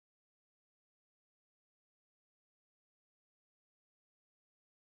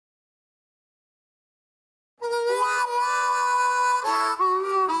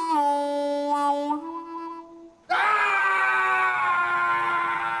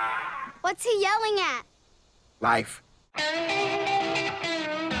What's he yelling at? Life.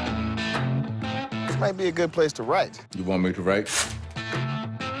 This might be a good place to write. You want me to write?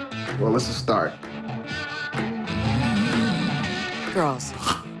 Well, let's start. Girls,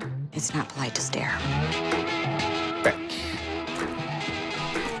 it's not polite to stare.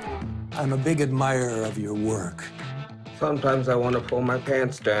 I'm a big admirer of your work. Sometimes I want to pull my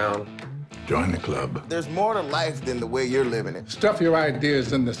pants down. Join the club. There's more to life than the way you're living it. Stuff your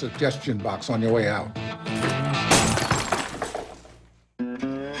ideas in the suggestion box on your way out.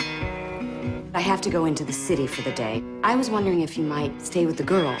 I have to go into the city for the day. I was wondering if you might stay with the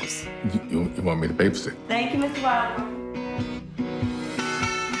girls. You want me to babysit? Thank you, Mr. Wilder.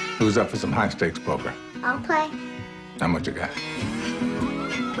 Who's up for some high-stakes poker? I'll play. How much you got?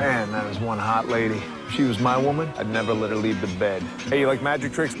 Man, that is one hot lady. If she was my woman, I'd never let her leave the bed. Hey, you like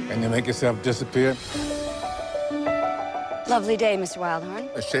magic tricks? Can you make yourself disappear? Lovely day, Mr. Wildhorn.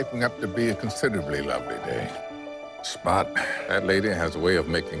 It's shaping up to be a considerably lovely day. Spot, that lady has a way of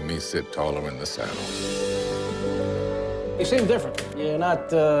making me sit taller in the saddle. You seem different. You're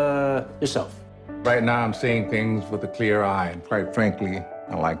not yourself. Right now, I'm seeing things with a clear eye, and quite frankly,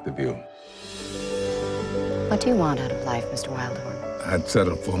 I like the view. What do you want out of life, Mr. Wildhorn? I'd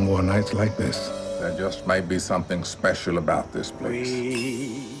settle for more nights like this. There just might be something special about this place.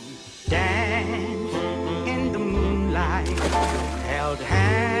 We danced in the moonlight, held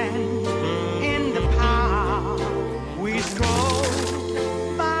hands in the park. We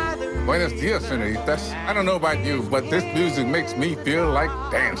strolled by the Buenos dias, senoritas. I don't know about you, but this music makes me feel like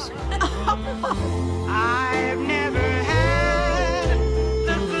dancing. I've never had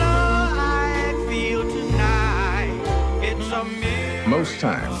the glow I feel tonight. It's a miracle. Most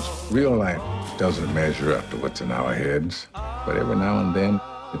times, real life doesn't measure up to what's in our heads, but every now and then,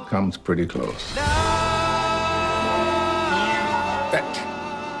 it comes pretty close. Fetch.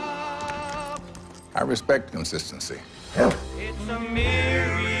 I respect consistency. It's a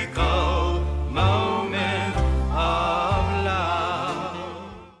miracle.